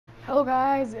Hello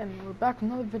guys, and we're back with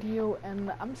another video,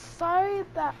 and I'm sorry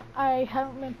that I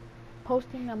haven't been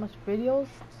posting that much videos.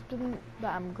 It's been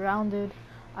that I'm grounded.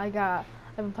 I've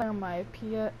been playing on my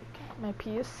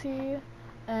PSC,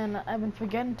 and I've been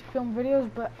forgetting to film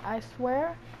videos, but I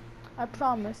swear, I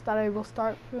promise that I will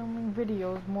start filming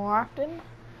videos more often.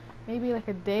 Maybe like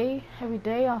every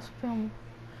day I'll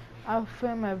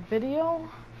film a video,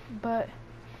 but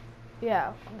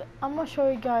yeah, I'm gonna show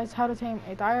you guys how to tame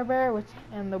a dire bear,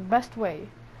 and the best way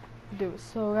to do it.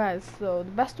 So guys, the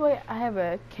best way, I have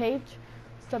a cage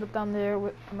set up down there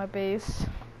with my base,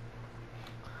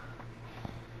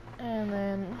 and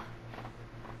then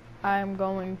I'm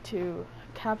going to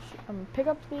pick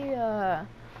up the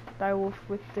dire wolf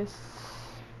with this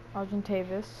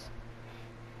Argentavis,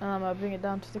 and I'm gonna bring it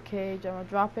down to the cage. I'm gonna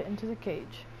drop it into the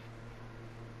cage.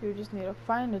 You just need to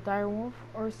find a dire wolf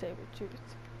or a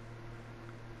sabertooth.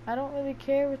 I don't really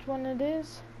care which one it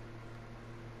is,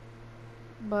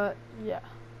 but yeah.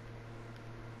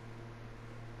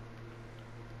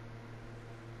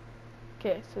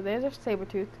 Okay, so there's a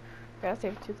sabertooth. Got a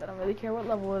sabertooth. I don't really care what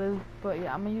level it is, but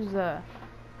yeah, I'm gonna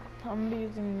be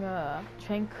using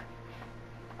trank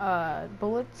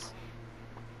bullets.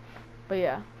 But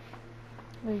yeah,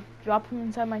 I'm gonna drop him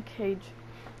inside my cage,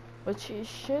 which he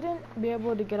shouldn't be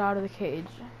able to get out of the cage.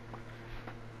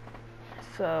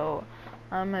 So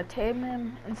I'm gonna tame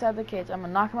him inside the cage. I'm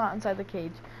gonna knock him out inside the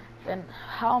cage. Then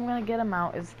how I'm gonna get him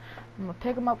out is I'm gonna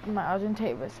pick him up with my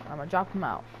Argentavis and I'm gonna drop him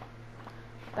out.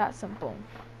 That simple.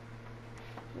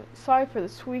 Sorry for the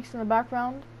squeaks in the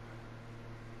background.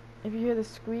 If you hear the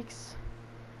squeaks,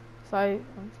 sorry.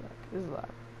 One sec. This is loud.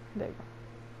 There you go.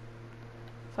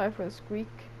 Sorry for the squeak.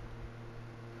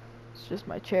 It's just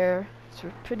my chair. It's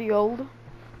pretty old,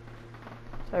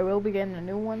 so I will be getting a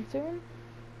new one soon.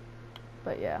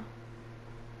 But yeah.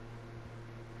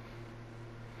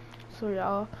 So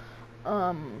y'all,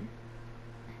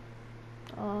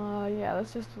 yeah,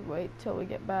 let's just wait till we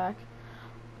get back.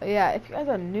 But yeah, if you guys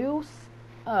are new,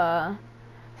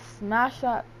 smash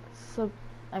that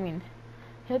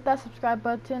hit that subscribe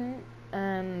button,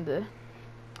 and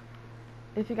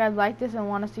if you guys like this and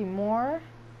want to see more,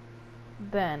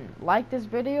 then like this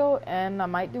video and I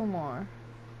might do more,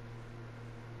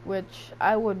 which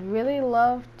I would really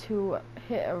love to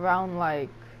hit around like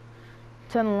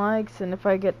 10 likes, and if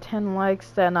I get 10 likes,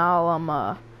 then I'll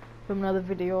film another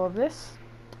video of this.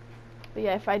 But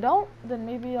yeah, if I don't, then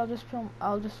maybe I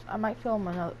might film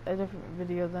a different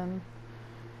video then,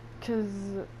 cause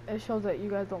it shows that you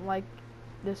guys don't like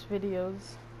this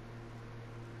videos.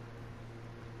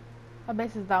 My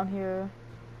base is down here.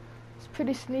 It's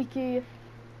pretty sneaky.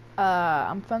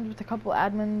 I'm friends with a couple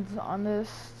admins on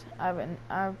this.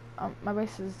 My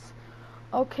base is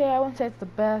okay. I wouldn't say it's the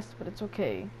best, but it's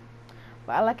okay.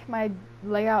 But I like my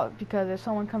layout because if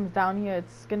someone comes down here,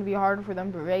 it's gonna be harder for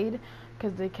them to raid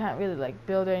because they can't really like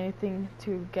build or anything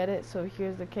to get it. So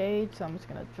here's the cage. So I'm just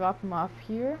gonna drop him off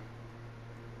here.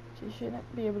 She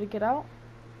shouldn't be able to get out.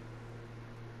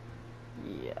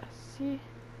 Yeah, see,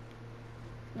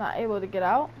 not able to get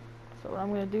out. So what I'm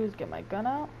gonna do is get my gun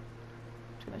out.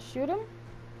 I'm just gonna shoot him.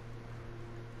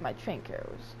 My trank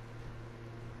arrows.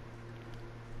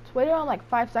 Just wait around like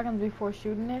 5 seconds before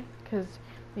shooting it, because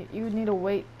you would need to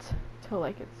wait till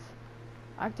like it's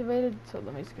activated. So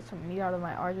let me just get some meat out of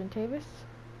my Argentavis.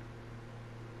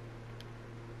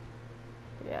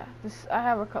 Yeah, I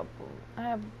have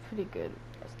a pretty good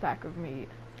stack of meat.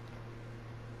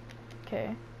 Okay,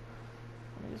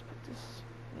 let me just put this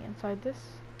meat inside this.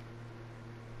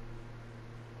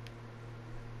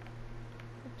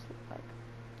 Oops,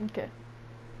 okay.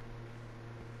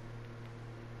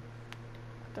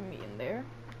 Put the meat in there.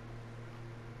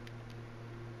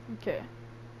 Okay,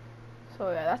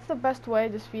 so yeah, that's the best way.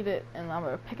 Just feed it, and I'm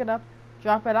gonna pick it up,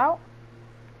 drop it out,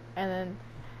 and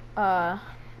then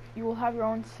you will have your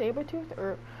own sabertooth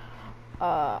or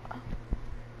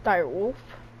dire wolf.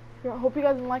 I hope you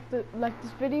guys like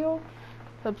this video.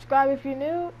 Subscribe if you're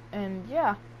new, and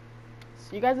yeah,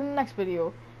 see you guys in the next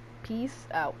video. Peace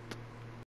out.